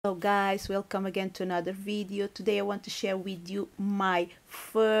Hello guys, welcome again to another video. Today I want to share with you my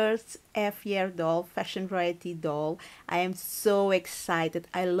first FR doll, fashion variety doll. I am so excited.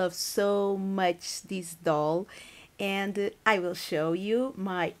 I love so much this doll, and I will show you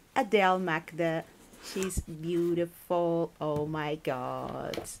my Adele Makeda. She's beautiful. Oh my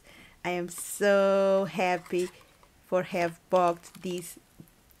god. I am so happy for have bought this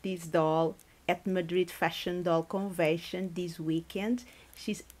doll at Madrid Fashion Doll Convention this weekend.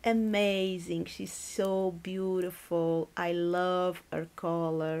 She's amazing. She's so beautiful. I love her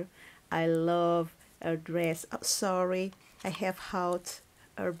color. I love her dress. Oh, sorry, I have out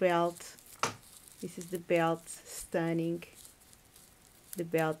her belt. This is the belt. Stunning. The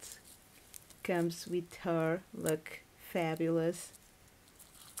belt comes with her. Look, fabulous.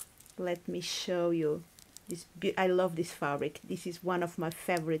 Let me show you. I love this fabric. This is one of my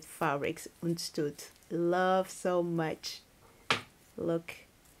favorite fabrics, Undstud. Love so much. Look,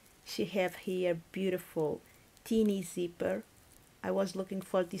 she have here beautiful teeny zipper. I was looking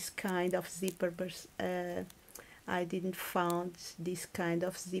for this kind of zipper, but I didn't found this kind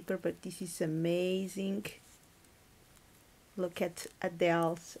of zipper, but this is amazing. Look at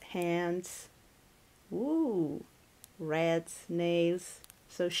Adele's hands. Ooh, red nails,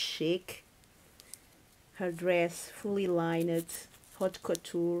 so chic. Her dress fully lined, haute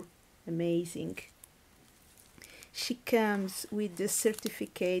couture, amazing. She comes with the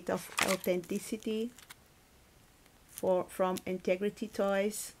certificate of authenticity from Integrity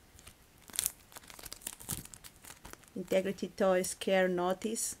Toys. Integrity Toys care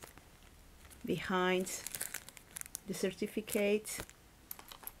notice behind the certificate.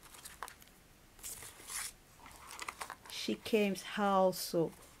 She comes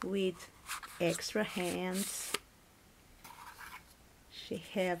also with extra hands. She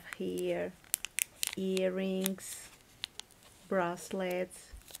have here earrings,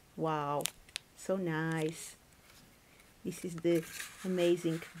 bracelets. Wow, so nice. This is the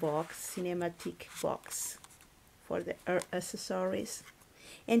amazing box, cinematic box for the accessories.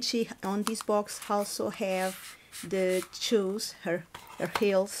 And she on this box also have the shoes, her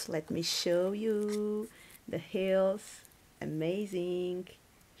heels. Let me show you the heels. Amazing,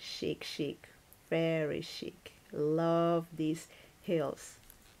 chic, very chic. Love these heels.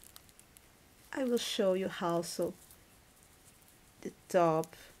 I will show you also the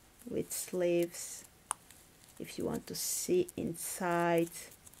top with sleeves. If you want to see inside,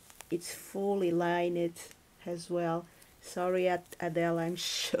 it's fully lined as well. Sorry, Adele, I'm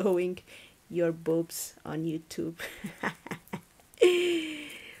showing your boobs on YouTube.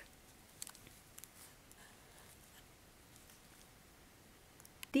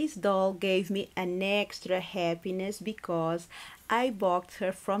 This doll gave me an extra happiness because I bought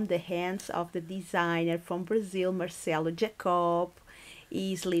her from the hands of the designer from Brazil, Marcelo Jacob.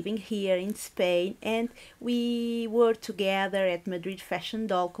 He's living here in Spain, and we were together at Madrid Fashion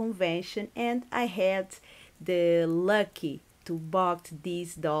Doll Convention, and I had the lucky to bought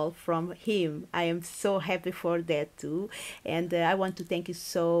this doll from him. I am so happy for that too, and I want to thank you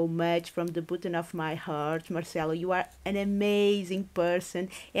so much from the bottom of my heart, Marcelo. You are an amazing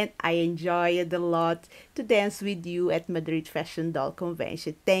person, and I enjoyed a lot to dance with you at Madrid Fashion Doll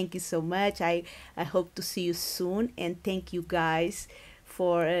Convention. Thank you so much. I hope to see you soon, and thank you guys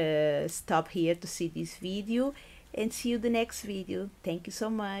for stop here to see this video, and see you the next video. Thank you so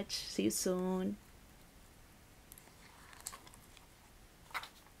much. See you soon.